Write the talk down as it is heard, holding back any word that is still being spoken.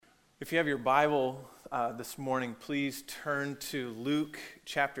If you have your Bible this morning, please turn to Luke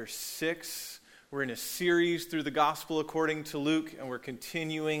chapter 6. We're in a series through the Gospel according to Luke, and we're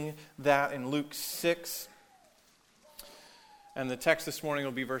continuing that in Luke 6. And the text this morning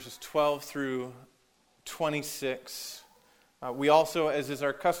will be verses 12 through 26. We also, as is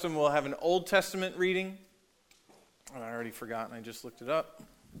our custom, will have an Old Testament reading. I already forgot, and I just looked it up.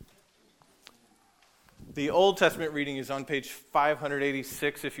 The Old Testament reading is on page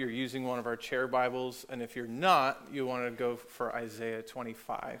 586 if you're using one of our chair Bibles, and if you're not, you want to go for Isaiah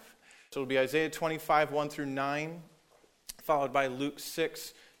 25. So it'll be Isaiah 25, 1 through 9, followed by Luke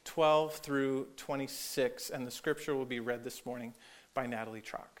 6, 12 through 26, and the scripture will be read this morning by Natalie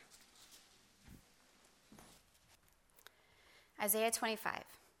Trock. Isaiah 25.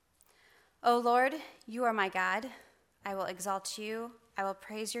 O Lord, you are my God. I will exalt you. I will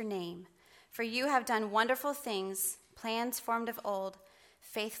praise your name. For you have done wonderful things, plans formed of old,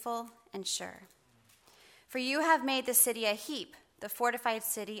 faithful and sure. For you have made the city a heap, the fortified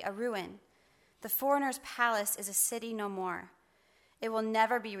city a ruin. The foreigner's palace is a city no more. It will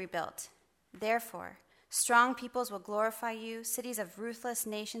never be rebuilt. Therefore, strong peoples will glorify you, cities of ruthless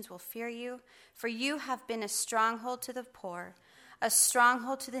nations will fear you, for you have been a stronghold to the poor, a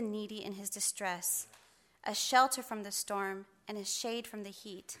stronghold to the needy in his distress, a shelter from the storm and a shade from the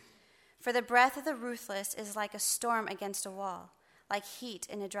heat. For the breath of the ruthless is like a storm against a wall, like heat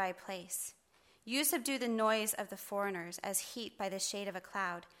in a dry place. You subdue the noise of the foreigners as heat by the shade of a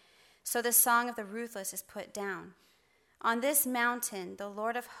cloud. So the song of the ruthless is put down. On this mountain the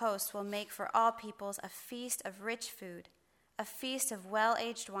Lord of hosts will make for all peoples a feast of rich food, a feast of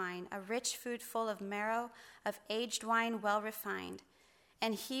well-aged wine, a rich food full of marrow, of aged wine well refined.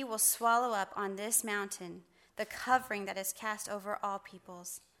 And he will swallow up on this mountain the covering that is cast over all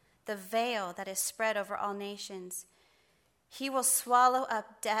peoples, the veil that is spread over all nations. He will swallow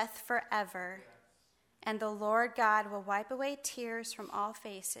up death forever, and the Lord God will wipe away tears from all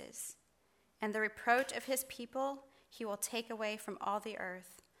faces, and the reproach of his people he will take away from all the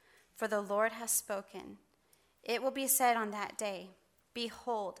earth. For the Lord has spoken. It will be said on that day,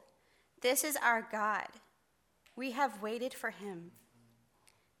 Behold, this is our God. We have waited for him,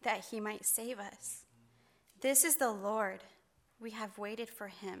 that he might save us. This is the Lord. We have waited for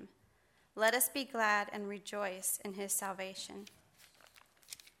him. Let us be glad and rejoice in his salvation.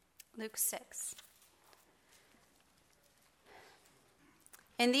 Luke 6.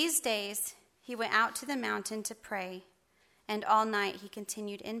 In these days, he went out to the mountain to pray, and all night he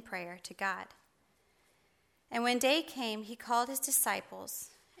continued in prayer to God. And when day came, he called his disciples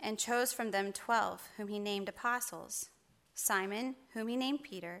and chose from them 12, whom he named apostles: Simon, whom he named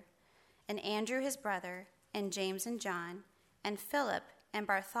Peter, and Andrew his brother, and James and John, and Philip, and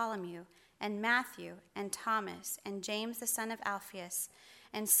Bartholomew, and Matthew, and Thomas, and James the son of Alphaeus,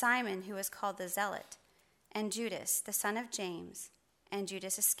 and Simon, who was called the Zealot, and Judas the son of James, and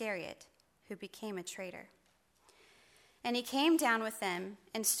Judas Iscariot, who became a traitor. And he came down with them,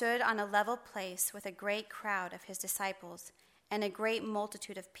 and stood on a level place with a great crowd of his disciples, and a great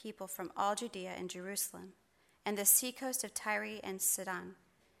multitude of people from all Judea and Jerusalem, and the seacoast of Tyre and Sidon,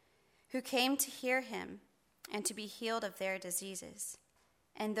 who came to hear him, and to be healed of their diseases.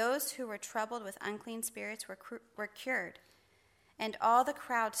 And those who were troubled with unclean spirits were cured. And all the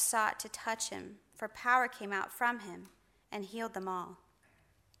crowd sought to touch him, for power came out from him and healed them all.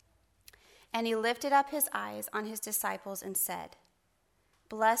 And he lifted up his eyes on his disciples and said,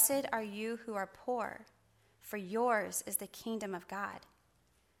 Blessed are you who are poor, for yours is the kingdom of God.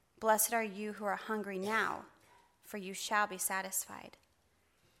 Blessed are you who are hungry now, for you shall be satisfied.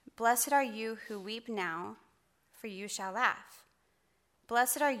 Blessed are you who weep now, for you shall laugh.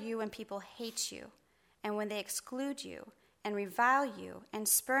 Blessed are you when people hate you, and when they exclude you, and revile you, and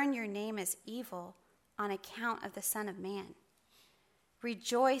spurn your name as evil on account of the Son of Man.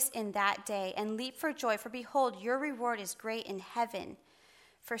 Rejoice in that day, and leap for joy, for behold, your reward is great in heaven,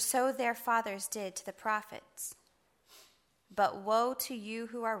 for so their fathers did to the prophets. But woe to you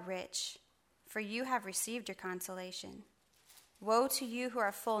who are rich, for you have received your consolation. Woe to you who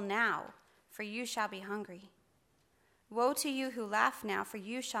are full now, for you shall be hungry. Woe to you who laugh now, for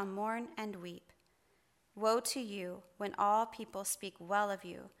you shall mourn and weep. Woe to you when all people speak well of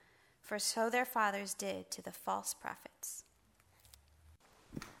you, for so their fathers did to the false prophets.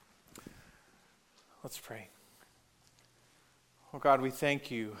 Let's pray. Oh God, we thank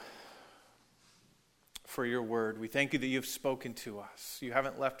you for your word. We thank you that you've spoken to us. You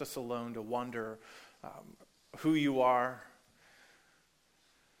haven't left us alone to wonder who you are,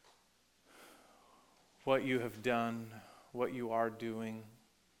 what you have done, what you are doing,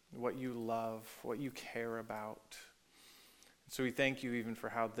 what you love, what you care about. So we thank you even for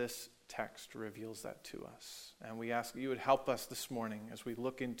how this text reveals that to us. And we ask that you would help us this morning as we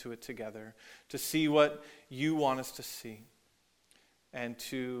look into it together to see what you want us to see and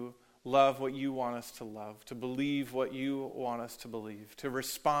to love what you want us to love, to believe what you want us to believe, to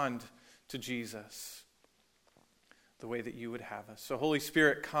respond to Jesus the way that you would have us. So Holy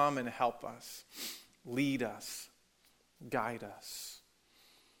Spirit, come and help us, lead us, guide us,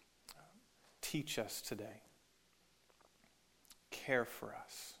 teach us today, care for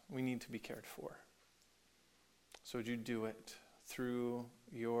us. We need to be cared for. So would you do it through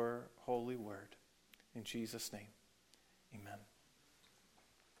your holy word? In Jesus' name, amen.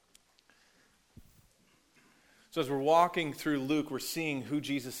 So as we're walking through Luke, we're seeing who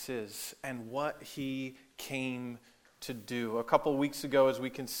Jesus is and what he came to do. A couple weeks ago, as we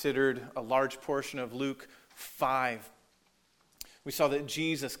considered a large portion of Luke 5, we saw that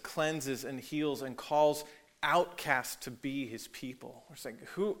Jesus cleanses and heals and calls outcasts to be his people. We're saying,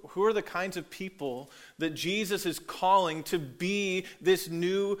 who are the kinds of people that Jesus is calling to be this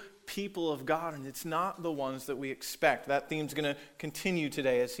new people of God? And it's not the ones that we expect. That theme's going to continue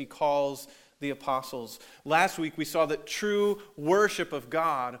today as he calls the apostles. Last week we saw that true worship of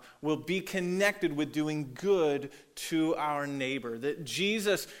God will be connected with doing good to our neighbor. That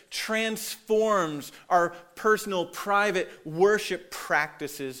Jesus transforms our personal, private worship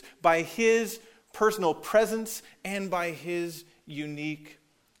practices by his personal presence and by his unique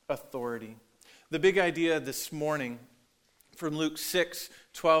authority. The big idea this morning from Luke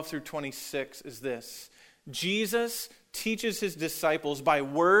 6:12 through 26 is this: Jesus teaches his disciples by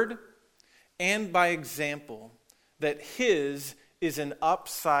word and by example that his is an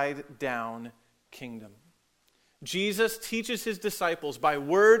upside-down kingdom. Jesus teaches his disciples by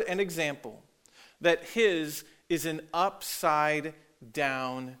word and example that his is an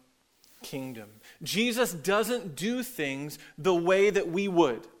upside-down kingdom. Jesus doesn't do things the way that we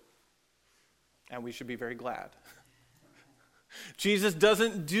would, and we should be very glad. Jesus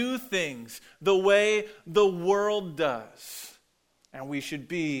doesn't do things the way the world does, and we should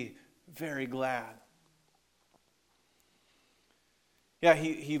be very glad. Yeah,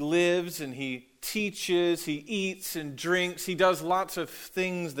 he lives and he teaches, he eats and drinks, he does lots of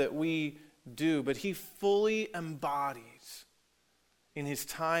things that we do, but he fully embodies in his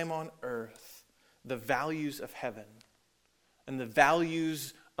time on earth the values of heaven and the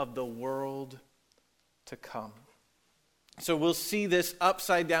values of the world to come. So we'll see this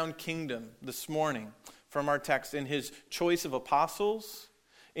upside down kingdom this morning from our text in his choice of apostles,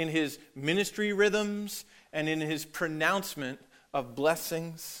 in his ministry rhythms, and in his pronouncement of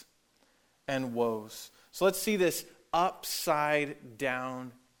blessings and woes. So let's see this upside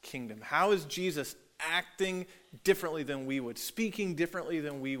down kingdom. How is Jesus acting differently than we would, speaking differently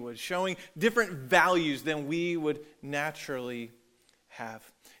than we would, showing different values than we would naturally have?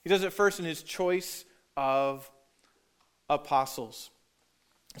 He does it first in his choice of apostles.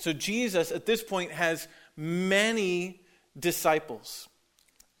 So Jesus at this point has many disciples.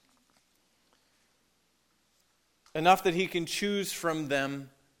 Enough that he can choose from them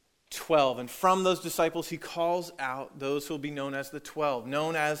 12. And from those disciples, he calls out those who will be known as the 12,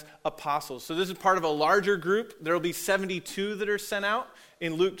 known as apostles. So this is part of a larger group. There will be 72 that are sent out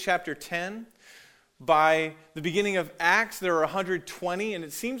in Luke chapter 10. By the beginning of Acts, there are 120, and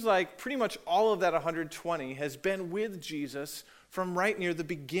it seems like pretty much all of that 120 has been with Jesus from right near the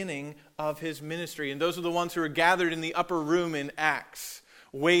beginning of his ministry. And those are the ones who are gathered in the upper room in Acts,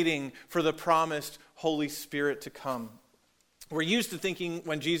 waiting for the promised Holy Spirit to come. We're used to thinking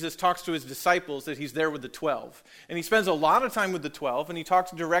when Jesus talks to his disciples that he's there with the 12. And he spends a lot of time with the 12, and he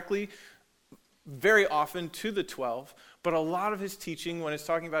talks directly, very often, to the 12. But a lot of his teaching, when it's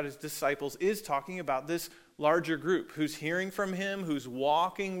talking about his disciples, is talking about this larger group who's hearing from him, who's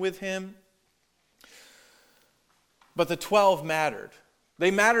walking with him. But the 12 mattered.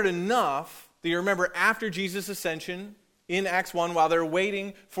 They mattered enough that you remember after Jesus' ascension, in Acts 1, while they're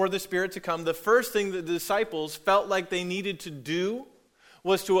waiting for the Spirit to come, the first thing that the disciples felt like they needed to do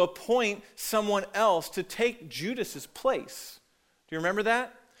was to appoint someone else to take Judas's place. Do you remember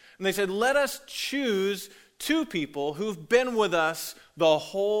that? And they said, let us choose 2 people who've been with us the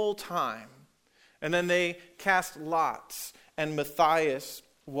whole time. And then they cast lots, and Matthias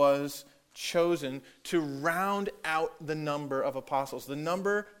was chosen to round out the number of apostles. The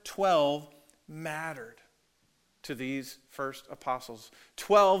number 12 mattered to these first apostles.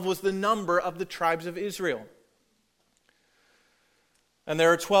 12 was the number of the tribes of Israel. And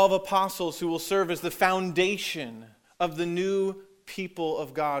there are 12 apostles who will serve as the foundation of the new people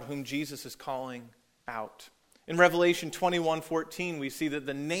of God whom Jesus is calling out. In Revelation 21:14, we see that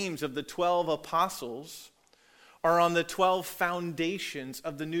the names of the 12 apostles are on the 12 foundations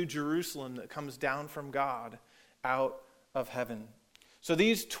of the new Jerusalem that comes down from God out of heaven. So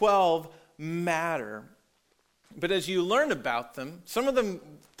these 12 matter. But as you learn about them, some of them,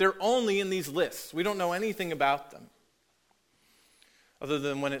 they're only in these lists. We don't know anything about them. Other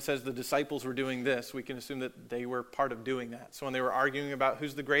than when it says the disciples were doing this, we can assume that they were part of doing that. So when they were arguing about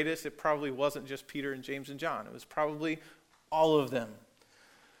who's the greatest, it probably wasn't just Peter and James and John. It was probably all of them.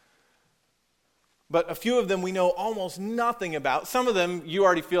 But a few of them we know almost nothing about. Some of them you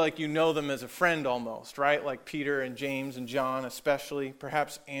already feel like you know them as a friend almost, right? Like Peter and James and John especially,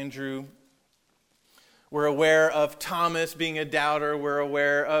 perhaps Andrew. We're aware of Thomas being a doubter. We're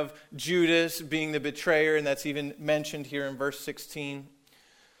aware of Judas being the betrayer, and that's even mentioned here in verse 16.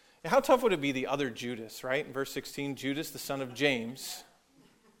 How tough would it be the other Judas, right? In verse 16, Judas, the son of James,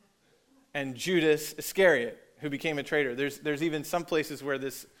 and Judas Iscariot, who became a traitor. There's even some places where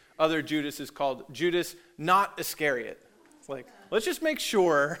this other Judas is called Judas, not Iscariot. It's like, let's just make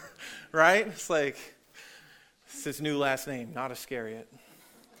sure, right? It's like, it's his new last name, not Iscariot.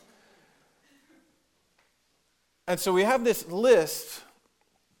 And so we have this list,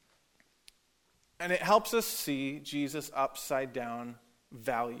 and it helps us see Jesus' upside down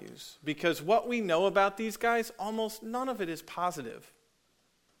values. Because what we know about these guys, almost none of it is positive.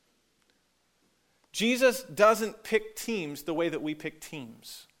 Jesus doesn't pick teams the way that we pick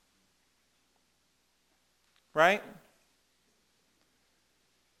teams. Right?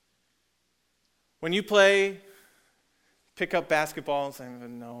 When you pick up basketball and say,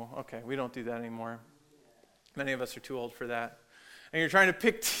 no, okay, we don't do that anymore. Many of us are too old for that. And you're trying to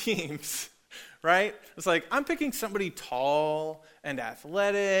pick teams, right? It's like, I'm picking somebody tall and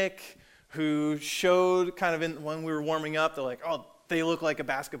athletic who showed kind of when we were warming up, they're like, oh, they look like a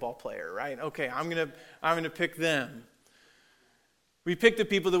basketball player, right? Okay, I'm gonna pick them. We pick the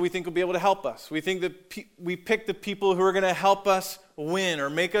people that we think will be able to help us. We pick the people who are going to help us win or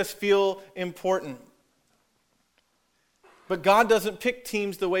make us feel important. But God doesn't pick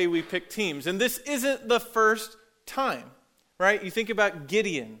teams the way we pick teams. And this isn't the first time, right? You think about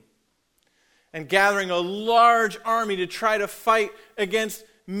Gideon and gathering a large army to try to fight against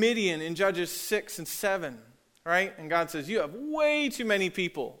Midian in Judges 6 and 7, right? And God says, you have way too many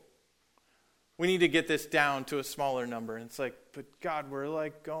people. We need to get this down to a smaller number. And it's like, but God, we're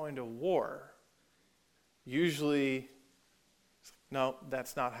like going to war. Usually, no,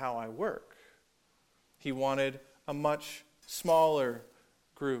 that's not how I work. He wanted a much smaller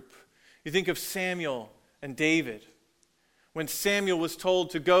group. You think of Samuel and David. When Samuel was told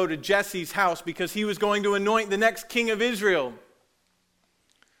to go to Jesse's house because he was going to anoint the next king of Israel,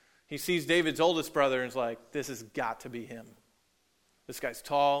 he sees David's oldest brother and is like, this has got to be him. This guy's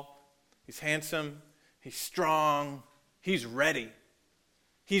tall. He's handsome, he's strong, he's ready.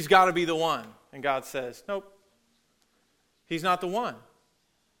 He's got to be the one. And God says, nope, he's not the one.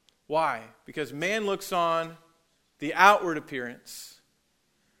 Why? Because man looks on the outward appearance.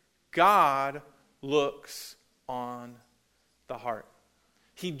 God looks on the heart.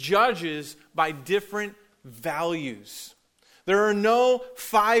 He judges by different values. There are no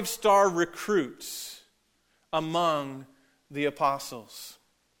 5-star recruits among the apostles.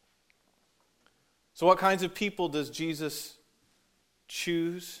 So what kinds of people does Jesus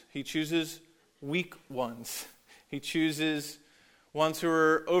choose? He chooses weak ones. He chooses ones who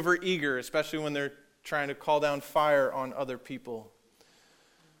are overeager, especially when they're trying to call down fire on other people.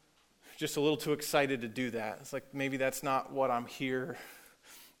 Just a little too excited to do that. It's like, maybe that's not what I'm here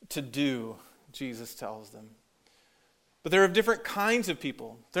to do, Jesus tells them. But there are different kinds of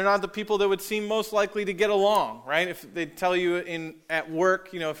people. They're not the people that would seem most likely to get along, right? If they tell you at work,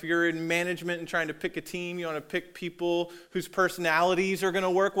 if you're in management and trying to pick a team, you want to pick people whose personalities are going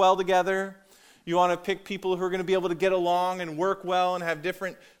to work well together. You want to pick people who are going to be able to get along and work well and have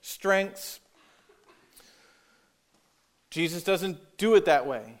different strengths. Jesus doesn't do it that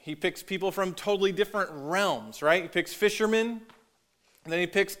way. He picks people from totally different realms, right? He picks fishermen. And then he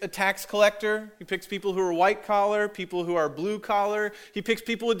picks a tax collector. He picks people who are white collar, people who are blue collar. He picks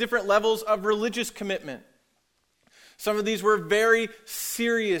people with different levels of religious commitment. Some of these were very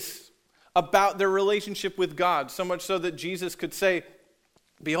serious about their relationship with God, so much so that Jesus could say,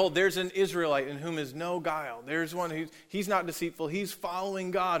 behold, there's an Israelite in whom is no guile. There's one he's not deceitful. He's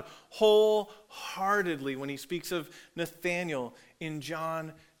following God wholeheartedly when he speaks of Nathanael in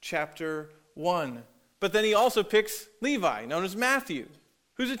John chapter 1. But then he also picks Levi, known as Matthew,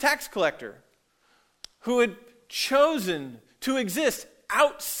 who's a tax collector, who had chosen to exist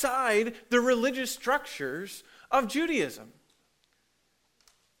outside the religious structures of Judaism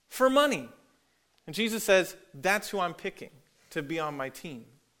for money. And Jesus says, that's who I'm picking to be on my team.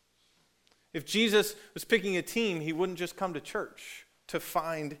 If Jesus was picking a team, he wouldn't just come to church to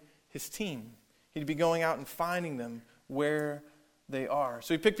find his team. He'd be going out and finding them where they are.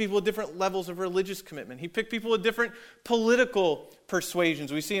 So he picked people with different levels of religious commitment. He picked people with different political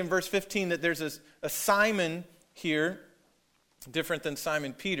persuasions. We see in verse 15 that there's a Simon here, different than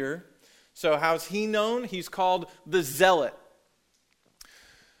Simon Peter. So how's he known? He's called the Zealot.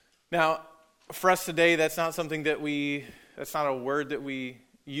 Now, for us today, that's not a word that we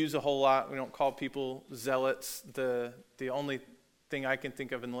use a whole lot. We don't call people zealots. The only thing I can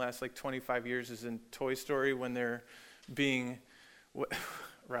think of in the last 25 years is in Toy Story when they're being,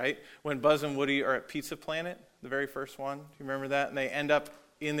 right? When Buzz and Woody are at Pizza Planet, the very first one. Do you remember that? And they end up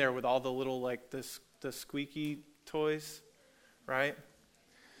in there with all the little the squeaky toys, right?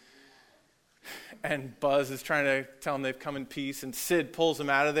 And Buzz is trying to tell them they've come in peace, and Sid pulls them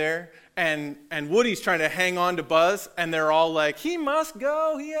out of there. And Woody's trying to hang on to Buzz, and they're all like, he must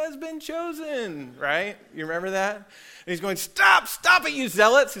go, he has been chosen, right? You remember that? And he's going, stop it, you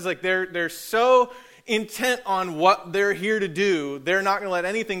zealots. He's like, they're so intent on what they're here to do, they're not going to let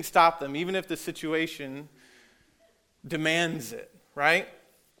anything stop them, even if the situation demands it, right?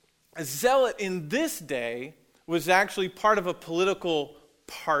 A zealot in this day was actually part of a political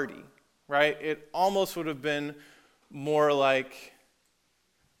party. Right? It almost would have been more like,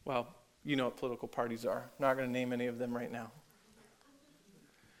 well, you know what political parties are. I'm not going to name any of them right now.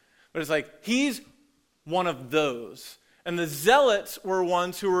 But it's like, he's one of those. And the zealots were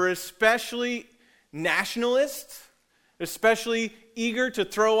ones who were especially nationalist, especially eager to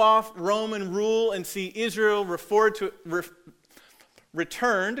throw off Roman rule and see Israel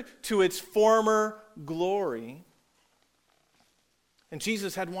returned to its former glory. And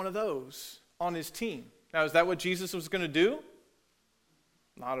Jesus had one of those on his team. Now, is that what Jesus was going to do?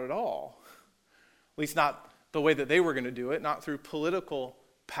 Not at all. At least not the way that they were going to do it, not through political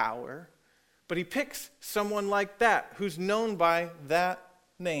power. But he picks someone like that, who's known by that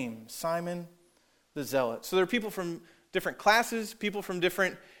name, Simon the Zealot. So there are people from different classes, people from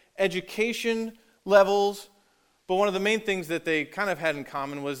different education levels. But one of the main things that they kind of had in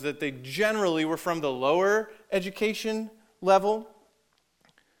common was that they generally were from the lower education level.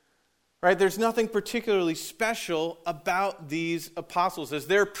 Right? There's nothing particularly special about these apostles. As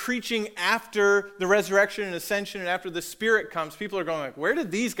they're preaching after the resurrection and ascension and after the Spirit comes, people are going like, where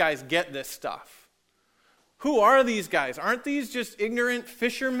did these guys get this stuff? Who are these guys? Aren't these just ignorant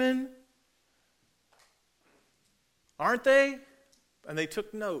fishermen? Aren't they? And they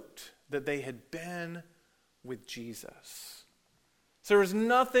took note that they had been with Jesus. So there was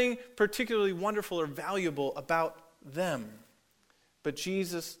nothing particularly wonderful or valuable about them. But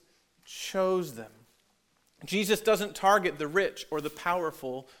Jesus chose them. Jesus doesn't target the rich or the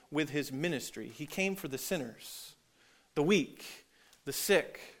powerful with his ministry. He came for the sinners, the weak, the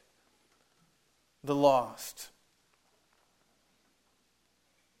sick, the lost.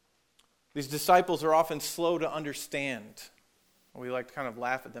 These disciples are often slow to understand. We like to kind of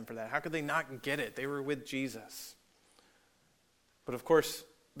laugh at them for that. How could they not get it? They were with Jesus. But of course,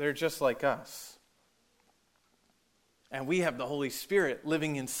 they're just like us. And we have the Holy Spirit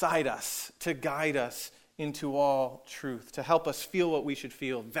living inside us to guide us into all truth, to help us feel what we should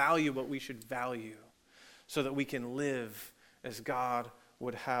feel, value what we should value, so that we can live as God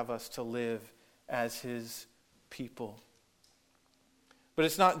would have us to live as his people. But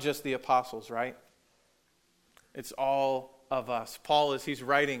it's not just the apostles, right? It's all of us. Paul, as he's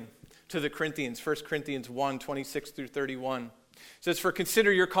writing to the Corinthians, 1 Corinthians 1, 26 through 31, says, "For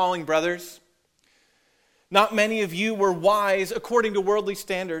consider your calling, brothers. Not many of you were wise according to worldly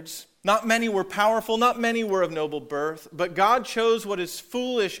standards. Not many were powerful. Not many were of noble birth. But God chose what is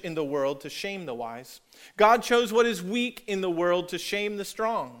foolish in the world to shame the wise. God chose what is weak in the world to shame the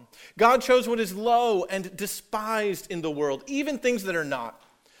strong. God chose what is low and despised in the world, even things that are not,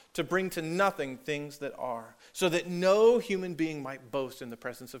 to bring to nothing things that are, so that no human being might boast in the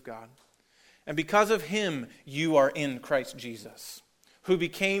presence of God. And because of him, you are in Christ Jesus, who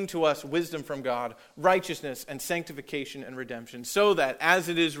became to us wisdom from God, righteousness and sanctification and redemption, so that, as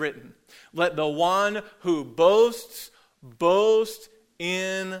it is written, let the one who boasts, boast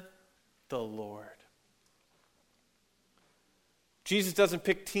in the Lord." Jesus doesn't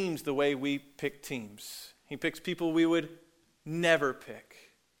pick teams the way we pick teams. He picks people we would never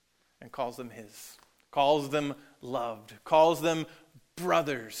pick and calls them his, calls them loved, calls them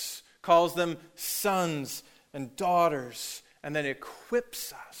brothers, calls them sons and daughters, and then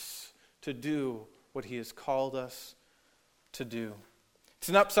equips us to do what he has called us to do. It's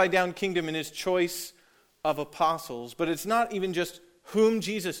an upside-down kingdom in his choice of apostles, but it's not even just whom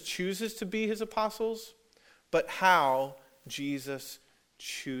Jesus chooses to be his apostles, but how Jesus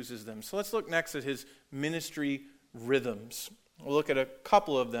chooses them. So let's look next at his ministry rhythms. We'll look at a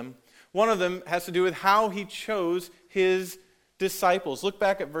couple of them. One of them has to do with how he chose his disciples. Look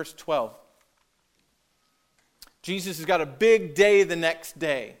back at verse 12. Jesus has got a big day the next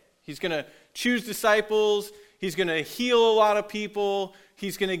day. He's going to choose disciples. He's going to heal a lot of people.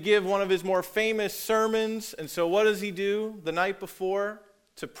 He's going to give one of his more famous sermons. And so what does he do the night before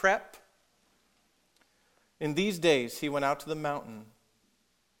to prep? In these days, he went out to the mountain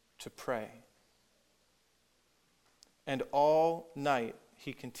to pray. And all night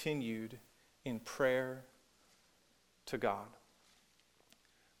he continued in prayer to God.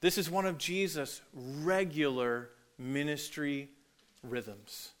 This is one of Jesus' regular ministry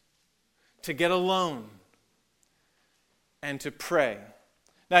rhythms. To get alone and to pray.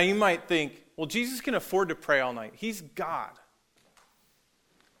 Now you might think, well, Jesus can afford to pray all night. He's God.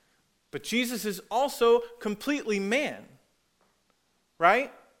 But Jesus is also completely man.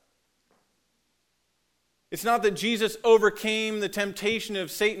 Right? It's not that Jesus overcame the temptation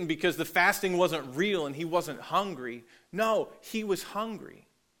of Satan because the fasting wasn't real and he wasn't hungry. No, he was hungry.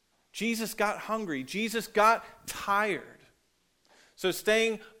 Jesus got hungry. Jesus got tired. So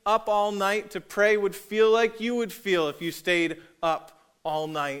staying up all night to pray would feel like you would feel if you stayed up all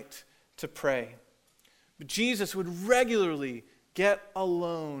night to pray. But Jesus would regularly get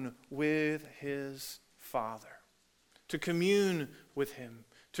alone with his Father, to commune with him,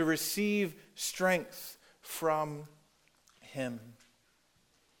 to receive strength from him.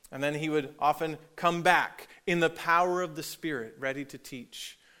 And then he would often come back in the power of the Spirit, ready to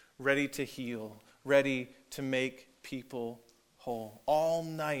teach, ready to heal, ready to make people whole. All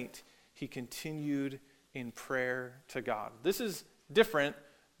night he continued in prayer to God. This is different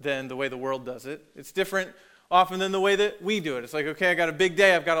than the way the world does it. It's different often than the way that we do it. It's like, okay, I got a big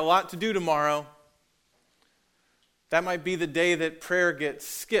day. I've got a lot to do tomorrow. That might be the day that prayer gets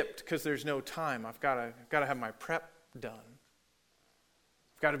skipped because there's no time. I've got to have my prep done.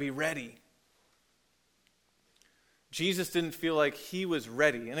 I've got to be ready. Jesus didn't feel like he was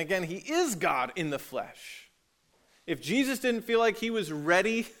ready. And again, he is God in the flesh. If Jesus didn't feel like he was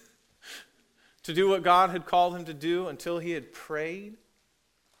ready to do what God had called him to do until he had prayed,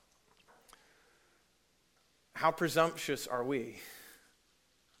 how presumptuous are we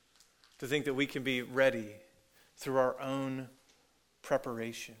to think that we can be ready through our own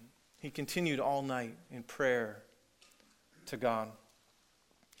preparation? He continued all night in prayer to God.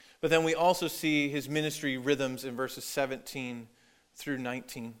 But then we also see his ministry rhythms in verses 17 through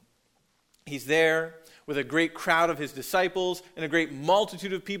 19. He's there with a great crowd of his disciples and a great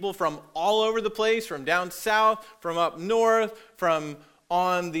multitude of people from all over the place, from down south, from up north, from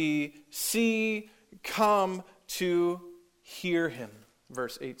on the sea, come to hear him.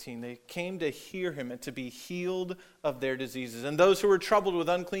 Verse 18, they came to hear him and to be healed of their diseases. And those who were troubled with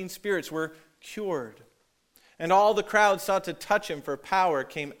unclean spirits were cured. And all the crowd sought to touch him, for power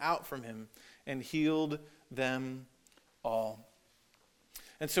came out from him and healed them all.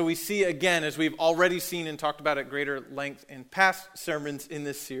 And so we see again, as we've already seen and talked about at greater length in past sermons in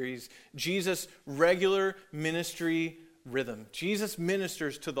this series, Jesus' regular ministry rhythm. Jesus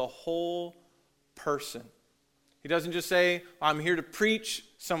ministers to the whole person. He doesn't just say, I'm here to preach,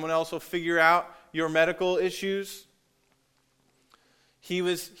 someone else will figure out your medical issues. He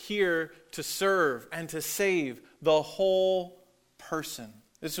was here to serve and to save the whole person.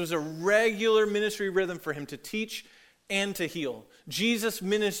 This was a regular ministry rhythm for him to teach and to heal. Jesus'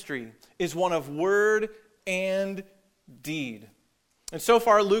 ministry is one of word and deed. And so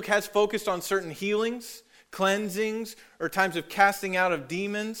far, Luke has focused on certain healings, cleansings, or times of casting out of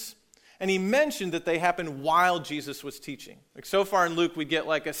demons. And he mentioned that they happened while Jesus was teaching. Like so far in Luke, we get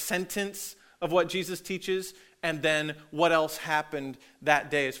like a sentence of what Jesus teaches, and then what else happened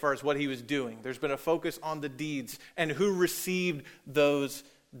that day as far as what he was doing. There's been a focus on the deeds and who received those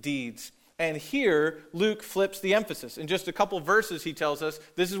deeds. And here, Luke flips the emphasis. In just a couple verses, he tells us,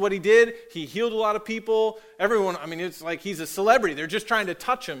 this is what he did. He healed a lot of people. Everyone, it's like he's a celebrity. They're just trying to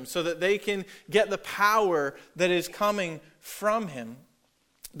touch him so that they can get the power that is coming from him.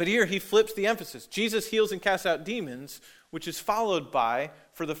 But here, he flips the emphasis. Jesus heals and casts out demons, which is followed by,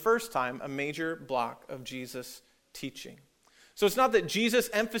 for the first time, a major block of Jesus' teaching. So it's not that Jesus'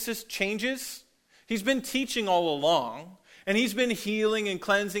 emphasis changes. He's been teaching all along. And he's been healing and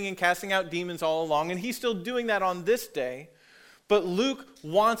cleansing and casting out demons all along, and he's still doing that on this day. But Luke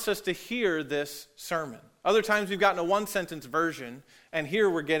wants us to hear this sermon. Other times we've gotten a one-sentence version, and here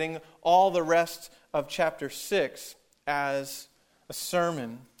we're getting all the rest of chapter 6 as a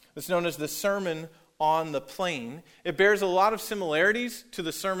sermon. It's known as the Sermon on the Plain. It bears a lot of similarities to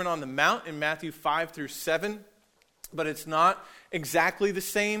the Sermon on the Mount in Matthew 5 through 7. but it's not exactly the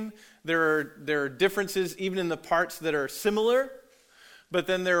same. There are differences even in the parts that are similar, but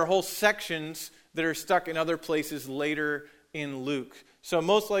then there are whole sections that are stuck in other places later in Luke. So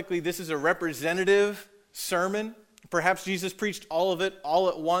most likely this is a representative sermon. Perhaps Jesus preached all of it all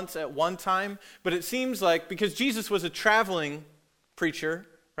at once at one time, but it seems like because Jesus was a traveling preacher,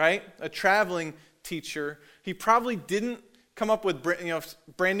 right? A traveling teacher, he probably didn't come up with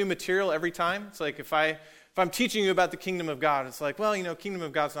brand new material every time. It's like if I'm teaching you about the kingdom of God, it's like, well, kingdom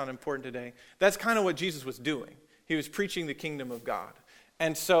of God's not important today. That's kind of what Jesus was doing. He was preaching the kingdom of God.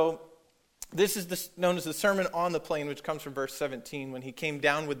 And so this is known as the Sermon on the Plain, which comes from verse 17, when he came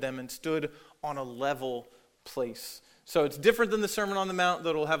down with them and stood on a level place. So it's different than the Sermon on the Mount, though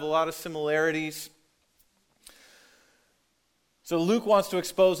it'll have a lot of similarities. So Luke wants to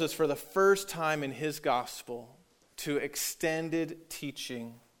expose us for the first time in his gospel to extended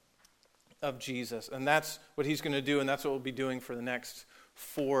teaching of Jesus. And that's what he's going to do, and that's what we'll be doing for the next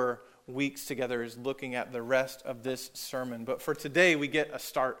 4 weeks together, is looking at the rest of this sermon. But for today, we get a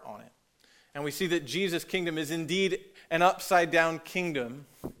start on it. And we see that Jesus' kingdom is indeed an upside-down kingdom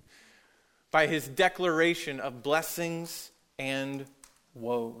by his declaration of blessings and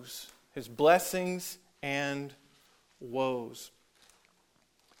woes. His blessings and woes.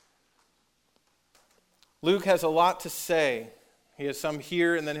 Luke has a lot to say. He has some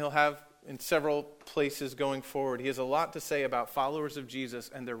here, and then he'll have in several places going forward. He has a lot to say about followers of Jesus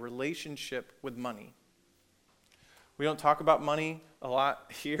and their relationship with money. We don't talk about money a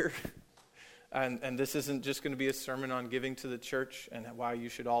lot here. And this isn't just going to be a sermon on giving to the church and why you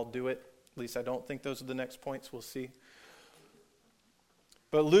should all do it. At least I don't think those are the next points. We'll see.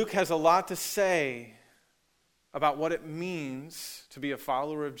 But Luke has a lot to say about what it means to be a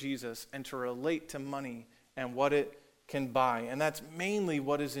follower of Jesus and to relate to money and what it can buy. And that's mainly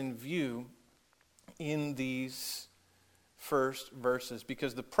what is in view in these first verses.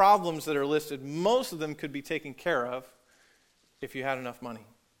 Because the problems that are listed, most of them could be taken care of if you had enough money.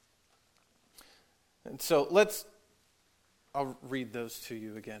 And so I'll read those to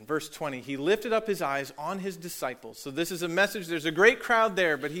you again. Verse 20, he lifted up his eyes on his disciples. So this is a message, there's a great crowd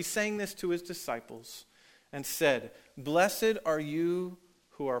there, but he's saying this to his disciples and said, "Blessed are you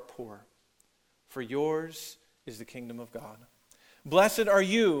who are poor, for yours is the kingdom of God. Blessed are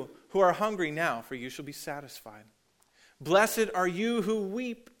you who are hungry now, for you shall be satisfied. Blessed are you who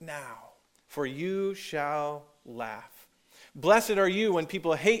weep now, for you shall laugh. Blessed are you when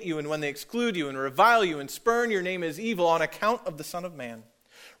people hate you and when they exclude you and revile you and spurn your name as evil on account of the Son of Man.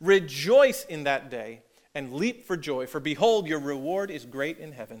 Rejoice in that day and leap for joy, for behold, your reward is great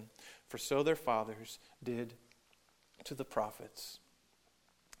in heaven, for so their fathers did to the prophets.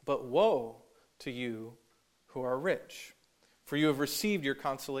 But woe to you who are rich, for you have received your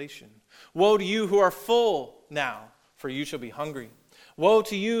consolation. Woe to you who are full now, for you shall be hungry. Woe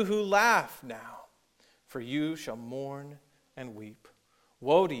to you who laugh now, for you shall mourn and weep.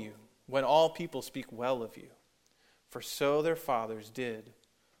 Woe to you when all people speak well of you, for so their fathers did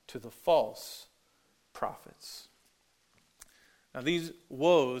to the false prophets." Now these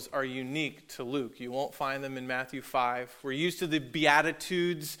woes are unique to Luke. You won't find them in Matthew 5. We're used to the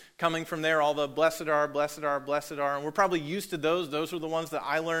Beatitudes coming from there, all the blessed are, blessed are, blessed are, and we're probably used to those. Those were the ones that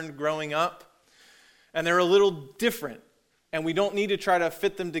I learned growing up. And they're a little different. And we don't need to try to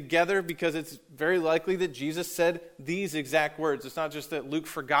fit them together because it's very likely that Jesus said these exact words. It's not just that Luke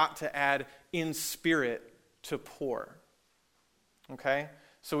forgot to add in spirit to poor. Okay?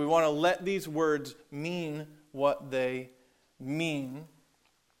 So we want to let these words mean what they mean.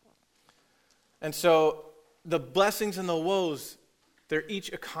 And so the blessings and the woes, they're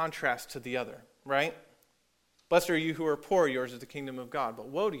each a contrast to the other, right? Blessed are you who are poor, yours is the kingdom of God. But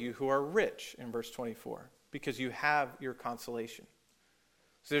woe to you who are rich, in verse 24. Because you have your consolation.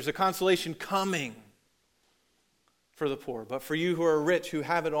 So there's a consolation coming for the poor. But for you who are rich, who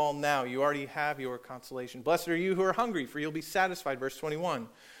have it all now, you already have your consolation. Blessed are you who are hungry, for you'll be satisfied. Verse 21.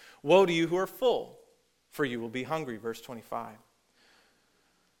 Woe to you who are full, for you will be hungry. Verse 25.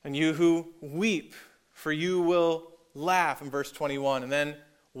 And you who weep, for you will laugh. In verse 21. And then,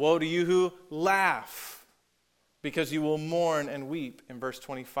 woe to you who laugh, because you will mourn and weep. In verse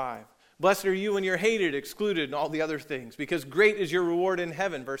 25. Blessed are you when you're hated, excluded, and all the other things, because great is your reward in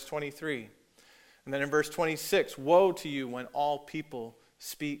heaven, verse 23. And then in verse 26, woe to you when all people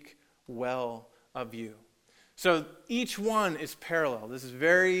speak well of you. So each one is parallel. This is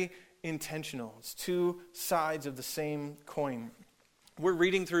very intentional. It's two sides of the same coin. We're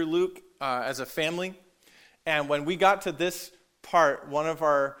reading through Luke as a family, and when we got to this part, one of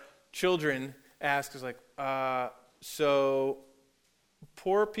our children asked, so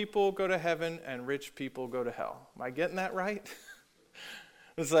poor people go to heaven and rich people go to hell. Am I getting that right?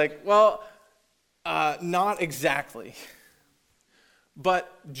 It's like, well, not exactly.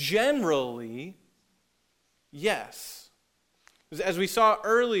 But generally, yes. As we saw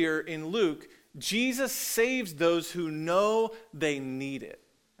earlier in Luke, Jesus saves those who know they need it.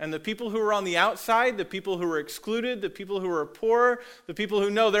 And the people who are on the outside, the people who are excluded, the people who are poor, the people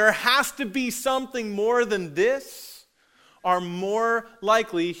who know there has to be something more than this, are more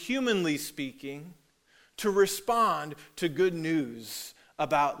likely, humanly speaking, to respond to good news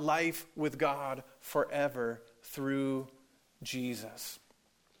about life with God forever through Jesus.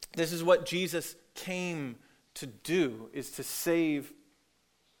 This is what Jesus came to do, is to save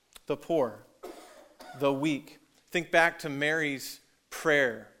the poor, the weak. Think back to Mary's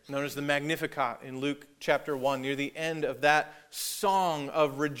prayer, known as the Magnificat in Luke chapter 1, near the end of that song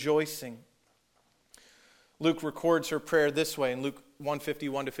of rejoicing. Luke records her prayer this way in Luke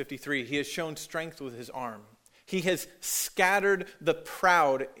 1:51-53. He has shown strength with his arm. He has scattered the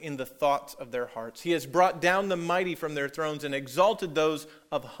proud in the thoughts of their hearts. He has brought down the mighty from their thrones and exalted those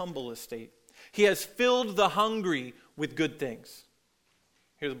of humble estate. He has filled the hungry with good things.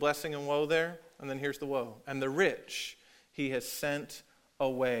 Here's the blessing and woe there, and then here's the woe. And the rich he has sent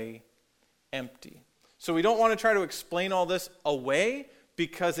away empty. So we don't want to try to explain all this away,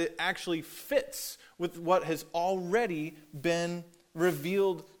 because it actually fits with what has already been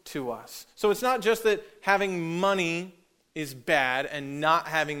revealed to us. So it's not just that having money is bad and not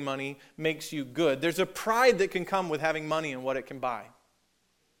having money makes you good. There's a pride that can come with having money and what it can buy.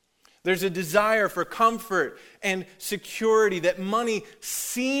 There's a desire for comfort and security that money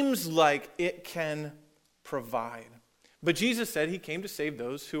seems like it can provide. But Jesus said he came to save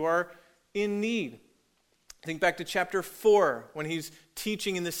those who are in need. Think back to chapter 4 when he's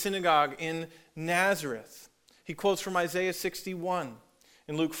teaching in the synagogue in Nazareth. He quotes from Isaiah 61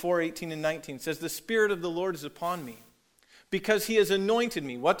 in Luke 4:18-19. It says, "The Spirit of the Lord is upon me, because he has anointed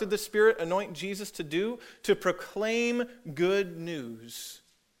me." What did the Spirit anoint Jesus to do? To proclaim good news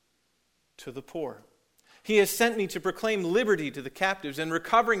to the poor. He has sent me to proclaim liberty to the captives and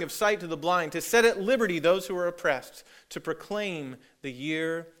recovering of sight to the blind, to set at liberty those who are oppressed, to proclaim the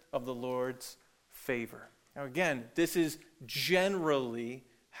year of the Lord's favor. Now again, this is generally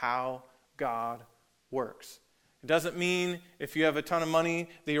how God works. It doesn't mean if you have a ton of money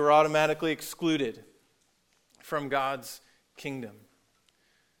that you're automatically excluded from God's kingdom.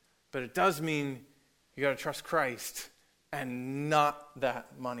 But it does mean you got to trust Christ and not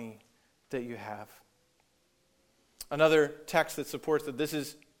that money that you have. Another text that supports that this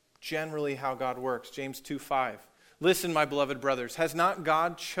is generally how God works, James 2:5. "Listen, my beloved brothers, has not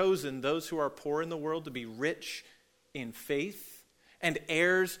God chosen those who are poor in the world to be rich in faith and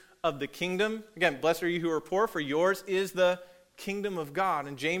heirs of the kingdom?" Again, blessed are you who are poor, for yours is the kingdom of God.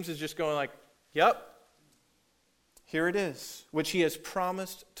 And James is just going like, yep, here it is, which he has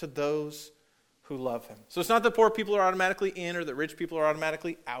promised to those who love him. So it's not that poor people are automatically in or that rich people are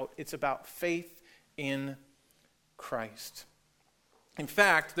automatically out. It's about faith in Christ. In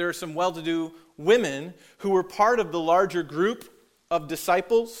fact, there are some well-to-do women who were part of the larger group of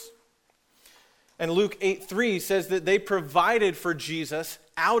disciples. And Luke 8:3 says that they provided for Jesus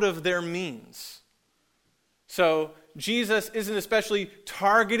out of their means. So Jesus isn't especially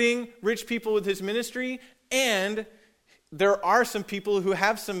targeting rich people with his ministry, and there are some people who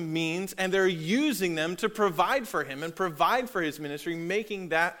have some means, and they're using them to provide for him and provide for his ministry, making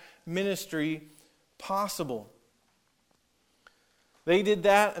that ministry possible. They did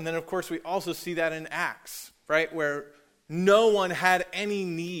that, and then of course we also see that in Acts, right? Where no one had any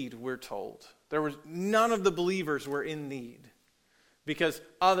need, we're told. None of the believers were in need, because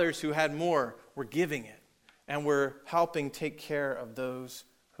others who had more were giving it and were helping take care of those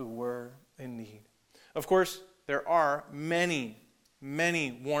who were in need. Of course, there are many,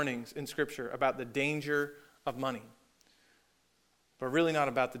 many warnings in Scripture about the danger of money. But really not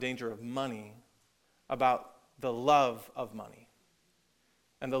about the danger of money, about the love of money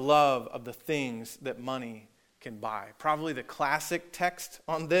and the love of the things that money can buy. Probably the classic text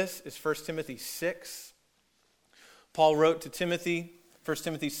on this is 1 Timothy 6. Paul wrote to Timothy, 1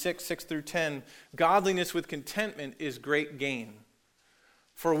 Timothy 6:6-10, "Godliness with contentment is great gain.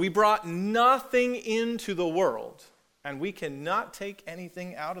 For we brought nothing into the world, and we cannot take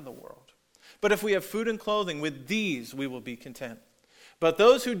anything out of the world. But if we have food and clothing, with these we will be content. But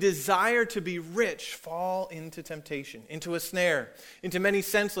those who desire to be rich fall into temptation, into a snare, into many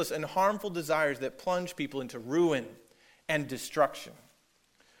senseless and harmful desires that plunge people into ruin and destruction.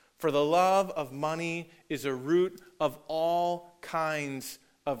 For the love of money is a root of all kinds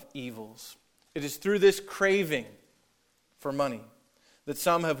of evils. It is through this craving for money that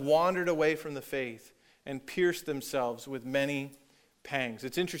some have wandered away from the faith and pierced themselves with many pangs.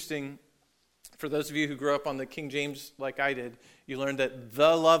 It's interesting, for those of you who grew up on the King James like I did, you learned that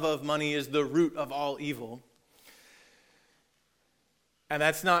the love of money is the root of all evil. And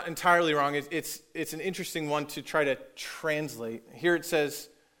that's not entirely wrong. It's an interesting one to try to translate. Here it says,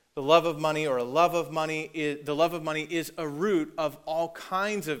 the love of money is a root of all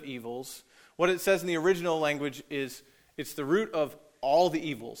kinds of evils. What it says in the original language is it's the root of all the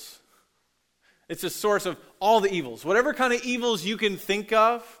evils. It's a source of all the evils. Whatever kind of evils you can think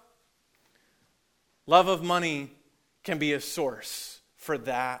of, love of money can be a source for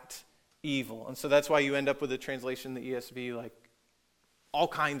that evil. And so that's why you end up with a translation in the ESV like all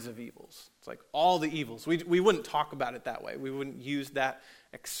kinds of evils. It's like all the evils. We wouldn't talk about it that way. We wouldn't use that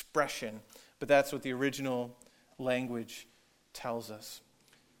expression. But that's what the original language tells us.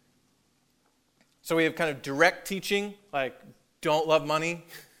 So we have kind of direct teaching, like don't love money.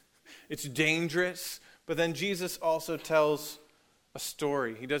 It's dangerous. But then Jesus also tells a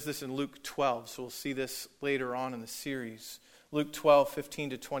story. He does this in Luke 12, so we'll see this later on in the series. Luke 12, 15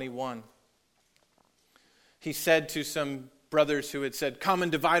 to 21. He said to some brothers who had said, come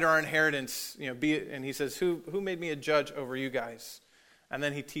and divide our inheritance. And he says, who made me a judge over you guys? And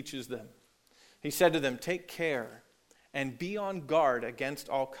then he teaches them. He said to them, take care and be on guard against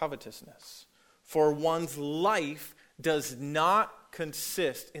all covetousness. For one's life does not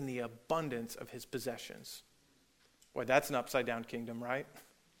consist in the abundance of his possessions. Boy, that's an upside down kingdom, right?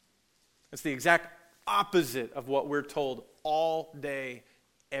 It's the exact opposite of what we're told all day,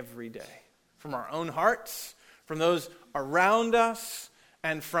 every day. From our own hearts, from those around us,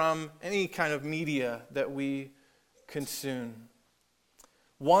 and from any kind of media that we consume.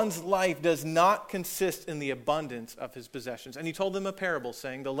 One's life does not consist in the abundance of his possessions. And he told them a parable,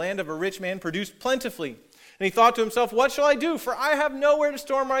 saying, the land of a rich man produced plentifully. And he thought to himself, what shall I do? For I have nowhere to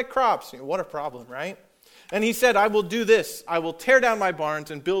store my crops. What a problem, right? And he said, I will do this. I will tear down my barns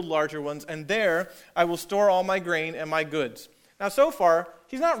and build larger ones, and there I will store all my grain and my goods. Now, so far,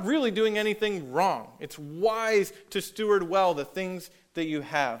 he's not really doing anything wrong. It's wise to steward well the things that you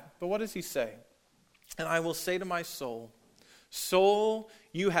have. But what does he say? And I will say to my soul, soul,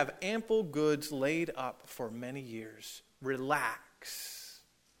 you have ample goods laid up for many years. Relax.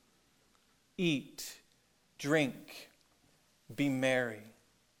 Eat, drink, be merry.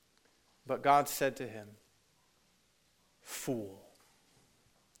 But God said to him, fool,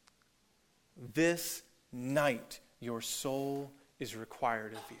 this night your soul is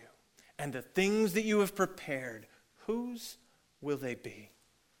required of you. And the things that you have prepared, whose will they be?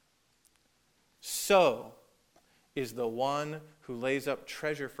 So is the one who lays up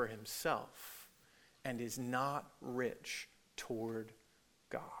treasure for himself and is not rich toward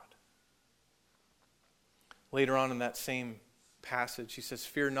God. Later on in that same passage, he says,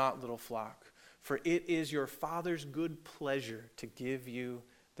 fear not, little flock, for it is your Father's good pleasure to give you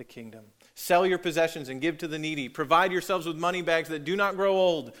the kingdom. Sell your possessions and give to the needy. Provide yourselves with money bags that do not grow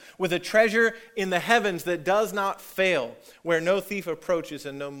old, with a treasure in the heavens that does not fail, where no thief approaches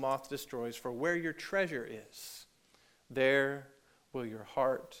and no moth destroys. For where your treasure is, there will your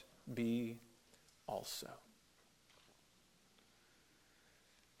heart be also.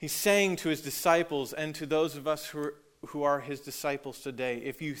 He's saying to his disciples and to those of us who are his disciples today,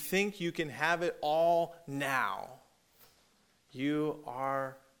 if you think you can have it all now, you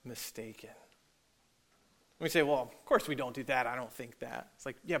are mistaken. We say, well, of course we don't do that. I don't think that. It's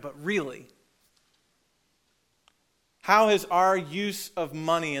like, yeah, but really? How has our use of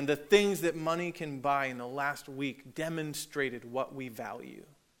money and the things that money can buy in the last week demonstrated what we value?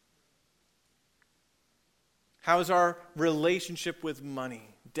 How has our relationship with money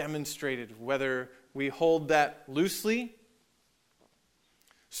demonstrated whether we hold that loosely,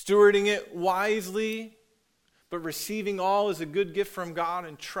 stewarding it wisely, but receiving all as a good gift from God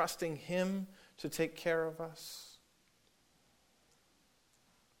and trusting Him to take care of us?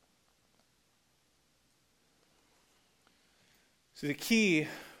 So the key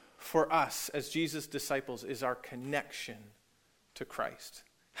for us as Jesus' disciples is our connection to Christ.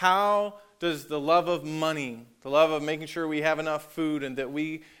 How does the love of money, the love of making sure we have enough food and that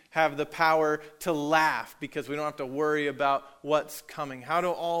we have the power to laugh because we don't have to worry about what's coming, how do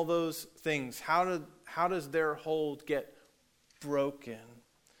all those things, how does their hold get broken?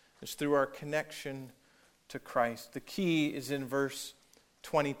 It's through our connection to Christ. The key is in verse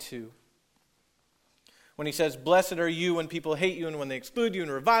 22. When he says, blessed are you when people hate you and when they exclude you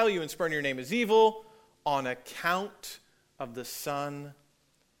and revile you and spurn your name as evil on account of the Son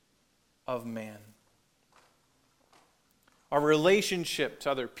of Man. Our relationship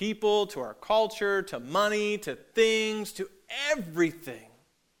to other people, to our culture, to money, to things, to everything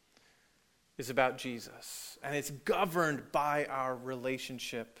is about Jesus. And it's governed by our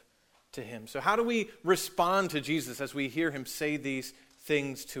relationship to him. So how do we respond to Jesus as we hear him say these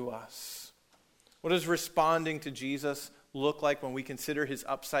things to us? What does responding to Jesus look like when we consider his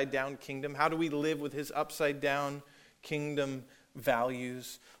upside-down kingdom? How do we live with his upside-down kingdom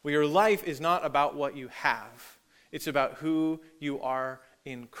values? Well, your life is not about what you have. It's about who you are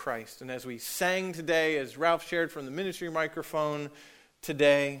in Christ. And as we sang today, as Ralph shared from the ministry microphone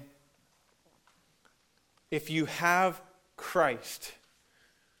today, if you have Christ,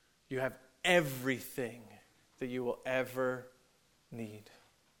 you have everything that you will ever need.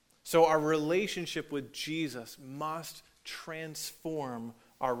 So our relationship with Jesus must transform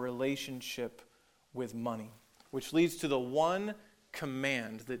our relationship with money, which leads to the one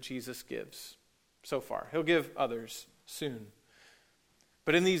command that Jesus gives so far. He'll give others soon.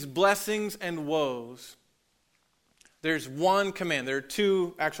 But in these blessings and woes, there's one command. There are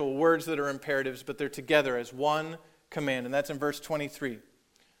two actual words that are imperatives, but they're together as one command, and that's in verse 23.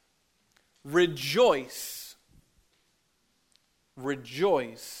 Rejoice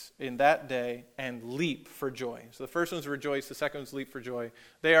in that day and leap for joy. So the first one's rejoice, the second one's leap for joy.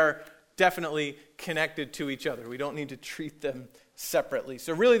 They are definitely connected to each other. We don't need to treat them separately.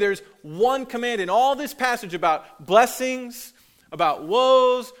 So really there's one command in all this passage about blessings, about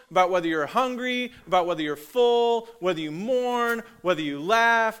woes, about whether you're hungry, about whether you're full, whether you mourn, whether you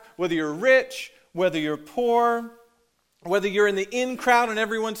laugh, whether you're rich, whether you're poor, whether you're in the in crowd and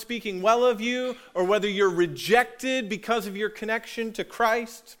everyone's speaking well of you, or whether you're rejected because of your connection to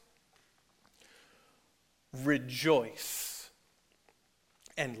Christ. Rejoice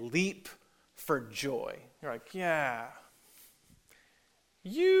and leap for joy. You're like, yeah,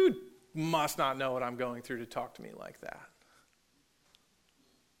 you must not know what I'm going through to talk to me like that.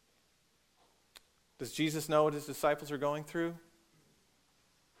 Does Jesus know what his disciples are going through?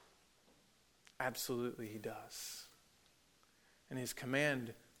 Absolutely he does. And his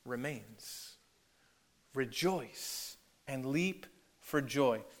command remains. Rejoice and leap for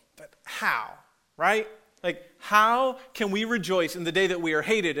joy. But how? Right? Like, how can we rejoice in the day that we are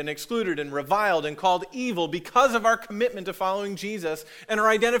hated and excluded and reviled and called evil because of our commitment to following Jesus and our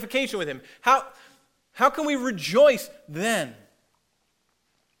identification with him? How can we rejoice then?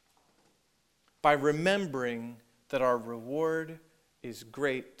 By remembering that our reward is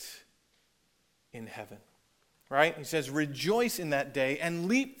great in heaven. Right? He says, rejoice in that day and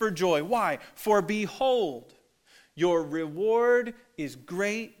leap for joy. Why? For behold, your reward is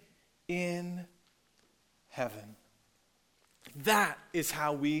great in heaven. That is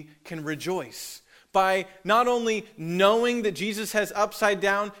how we can rejoice. By not only knowing that Jesus has upside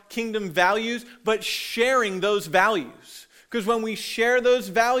down kingdom values, but sharing those values. Because when we share those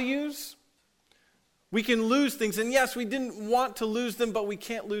values, we can lose things. And yes, we didn't want to lose them, but we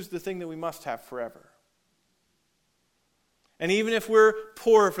can't lose the thing that we must have forever. And even if we're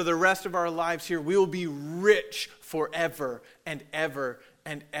poor for the rest of our lives here, we will be rich forever and ever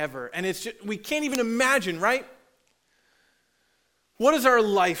and ever. And it's just, we can't even imagine, right? What is our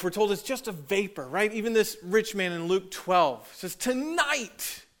life? We're told it's just a vapor, right? Even this rich man in Luke 12 says,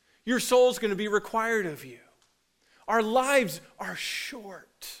 tonight your soul's going to be required of you. Our lives are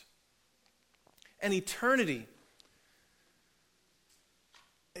short. And eternity,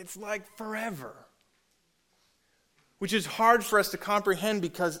 it's like forever. Which is hard for us to comprehend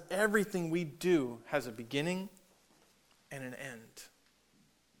because everything we do has a beginning and an end.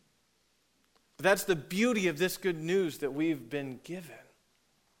 But that's the beauty of this good news that we've been given.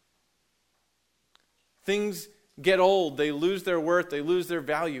 Things get old, they lose their worth, they lose their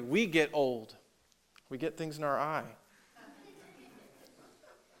value. We get old. We get things in our eye.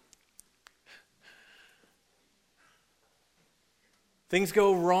 Things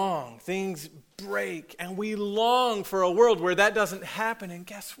go wrong, things break, and we long for a world where that doesn't happen, and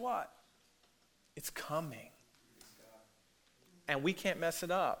guess what? It's coming. And we can't mess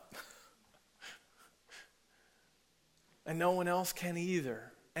it up. And no one else can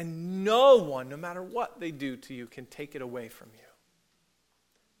either. And no one, no matter what they do to you, can take it away from you.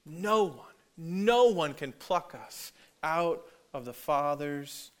 No one can pluck us out of the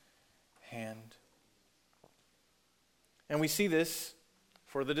Father's hand. And we see this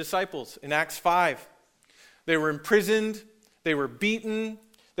for the disciples in Acts 5. They were imprisoned, they were beaten,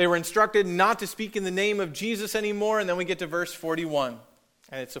 they were instructed not to speak in the name of Jesus anymore, and then we get to verse 41,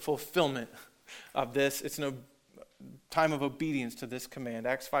 and it's a fulfillment of this. It's no time of obedience to this command.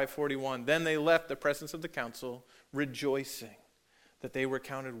 Acts 5:41. Then they left the presence of the council, rejoicing that they were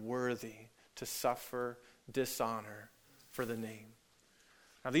counted worthy to suffer dishonor for the name.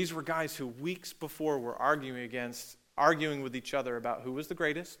 Now these were guys who weeks before were arguing against arguing with each other about who was the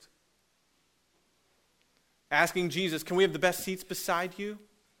greatest, asking Jesus, can we have the best seats beside you?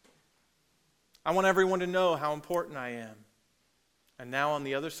 I want everyone to know how important I am. And now on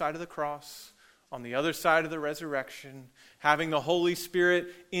the other side of the cross, on the other side of the resurrection, having the Holy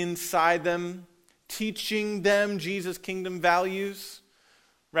Spirit inside them, teaching them Jesus' kingdom values,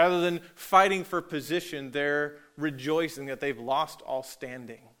 rather than fighting for position, they're rejoicing that they've lost all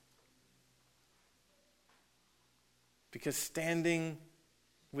standing. Because standing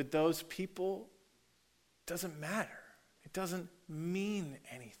with those people doesn't matter. It doesn't mean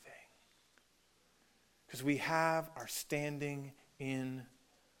anything. Because we have our standing in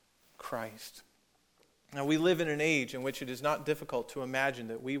Christ. Now, we live in an age in which it is not difficult to imagine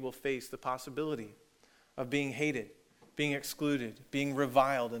that we will face the possibility of being hated, being excluded, being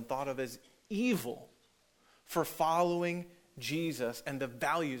reviled, and thought of as evil for following Jesus and the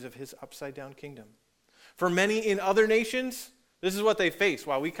values of his upside-down kingdom. For many in other nations, this is what they face.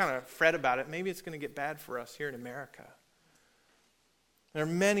 While we kind of fret about it, maybe it's going to get bad for us here in America. There are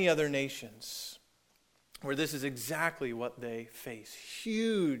many other nations where this is exactly what they face.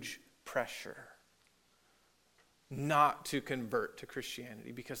 Huge pressure not to convert to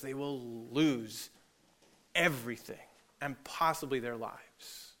Christianity because they will lose everything and possibly their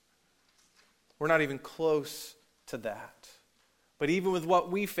lives. We're not even close to that. But even with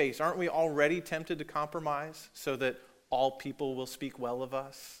what we face, aren't we already tempted to compromise so that all people will speak well of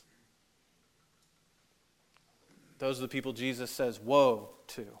us? Those are the people Jesus says, woe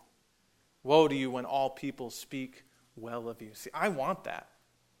to. Woe to you when all people speak well of you. See, I want that.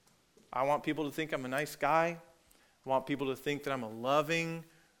 I want people to think I'm a nice guy. I want people to think that I'm a loving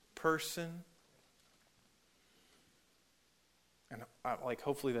person. And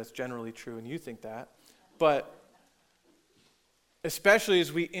hopefully that's generally true and you think that. But especially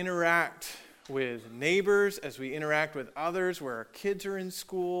as we interact with neighbors, as we interact with others where our kids are in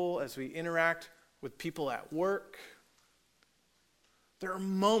school, as we interact with people at work, there are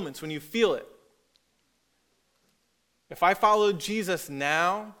moments when you feel it. If I followed Jesus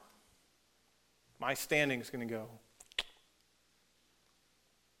now, my standing is going to go.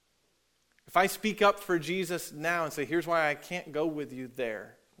 If I speak up for Jesus now and say, here's why I can't go with you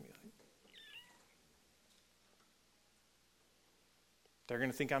there, they're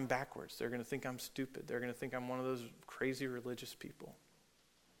going to think I'm backwards. They're going to think I'm stupid. They're going to think I'm one of those crazy religious people.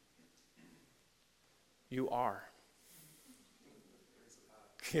 You are.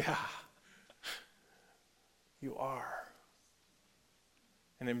 Yeah. You are.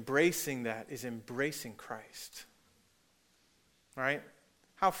 And embracing that is embracing Christ. Right?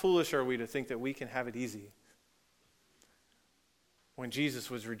 How foolish are we to think that we can have it easy when Jesus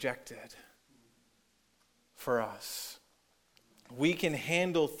was rejected for us? We can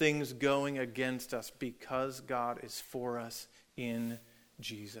handle things going against us because God is for us in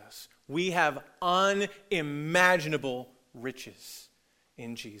Jesus. We have unimaginable riches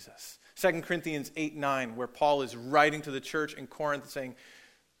in Jesus. 2 Corinthians 8:9, where Paul is writing to the church in Corinth saying,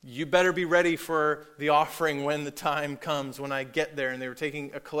 you better be ready for the offering when the time comes, when I get there. And they were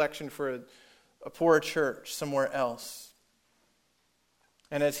taking a collection for a poor church somewhere else.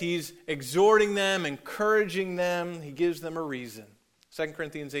 And as he's exhorting them, encouraging them, he gives them a reason. 2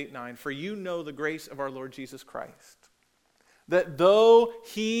 Corinthians 8:9, for you know the grace of our Lord Jesus Christ, that though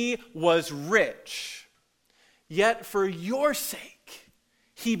he was rich, yet for your sake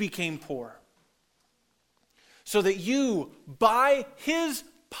he became poor, so that you, by his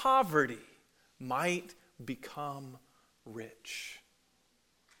poverty, might become rich.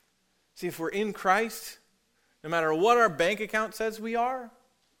 See, if we're in Christ, no matter what our bank account says we are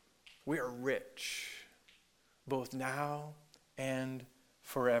rich, both now and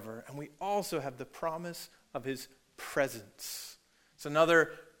forever. And we also have the promise of his presence. It's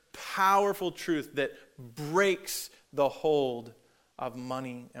another powerful truth that breaks the hold of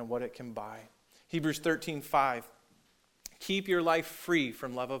money and what it can buy. Hebrews 13:5. Keep your life free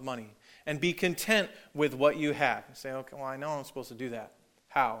from love of money and be content with what you have. You say, okay, well, I know I'm supposed to do that.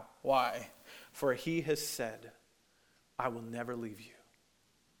 How? Why? For he has said, I will never leave you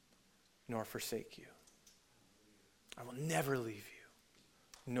nor forsake you. I will never leave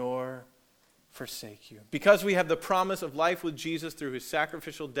you nor forsake you. Because we have the promise of life with Jesus through his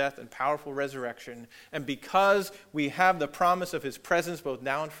sacrificial death and powerful resurrection, and because we have the promise of his presence both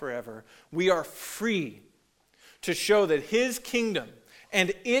now and forever, we are free to show that his kingdom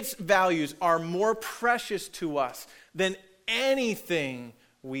and its values are more precious to us than anything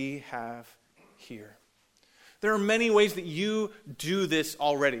we have here. There are many ways that you do this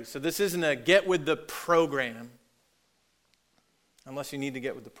already. So this isn't a get with the program, unless you need to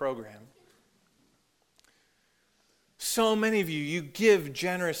get with the program. so many of you give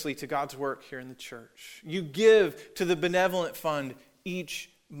generously to God's work here in the church. You give to the benevolent fund each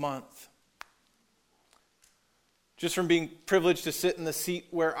month. Just from being privileged to sit in the seat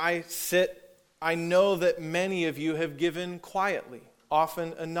where I sit, I know that many of you have given quietly,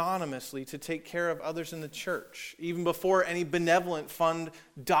 often anonymously, to take care of others in the church, even before any benevolent fund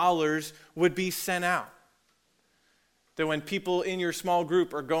dollars would be sent out. That when people in your small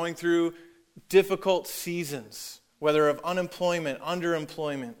group are going through difficult seasons, whether of unemployment,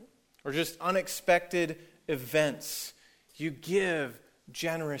 underemployment, or just unexpected events, you give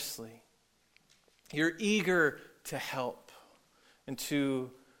generously. You're eager to help and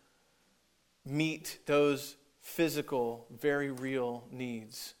to meet those physical, very real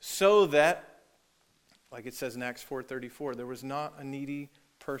needs, so that, like it says in Acts 4:34, there was not a needy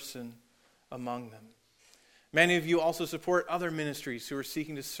person among them. Many of you also support other ministries who are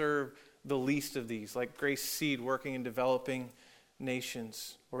seeking to serve the least of these, like Grace Seed working in developing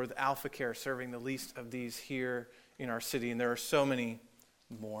nations, or with Alpha Care serving the least of these here in our city, and there are so many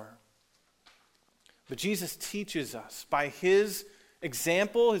more. But Jesus teaches us by his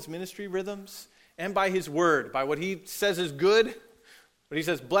example, his ministry rhythms, and by his word, by what he says is good, what he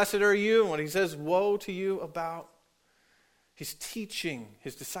says, blessed are you, and what he says, woe to you about. He's teaching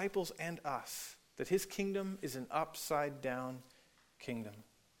his disciples and us that his kingdom is an upside-down kingdom.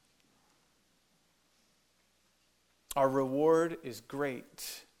 Our reward is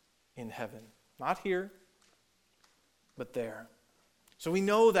great in heaven. Not here, but there. So we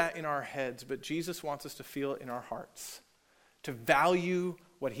know that in our heads, but Jesus wants us to feel it in our hearts, to value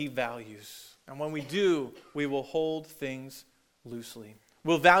what he values. And when we do, we will hold things loosely.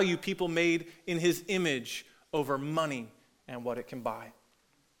 We'll value people made in his image over money and what it can buy.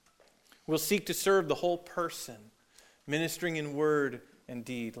 We'll seek to serve the whole person, ministering in word and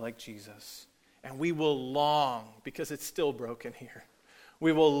deed like Jesus. And we will long, because it's still broken here,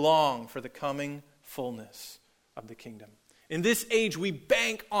 we will long for the coming fullness of the kingdom. In this age, we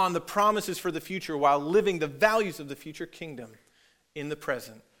bank on the promises for the future while living the values of the future kingdom in the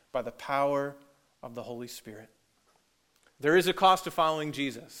present by the power of the Holy Spirit. There is a cost to following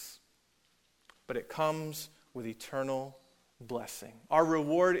Jesus, but it comes with eternal blessing. Our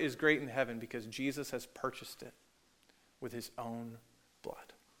reward is great in heaven because Jesus has purchased it with his own blood.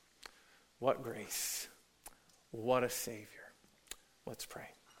 What grace. What a Savior. Let's pray.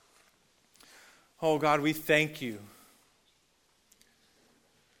 Oh God, we thank you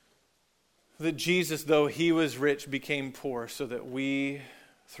that Jesus, though he was rich, became poor so that we,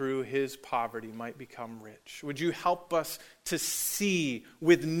 through his poverty, might become rich. Would you help us to see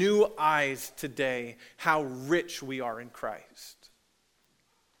with new eyes today how rich we are in Christ?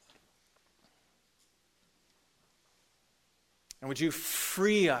 And would you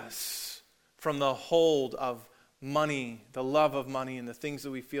free us from the hold of money, the love of money, and the things that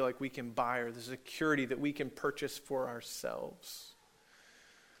we feel like we can buy, or the security that we can purchase for ourselves?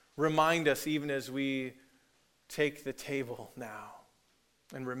 Remind us even as we take the table now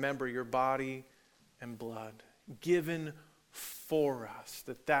and remember your body and blood given for us,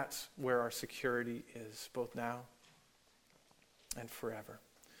 that that's where our security is, both now and forever.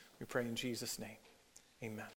 We pray in Jesus' name. Amen.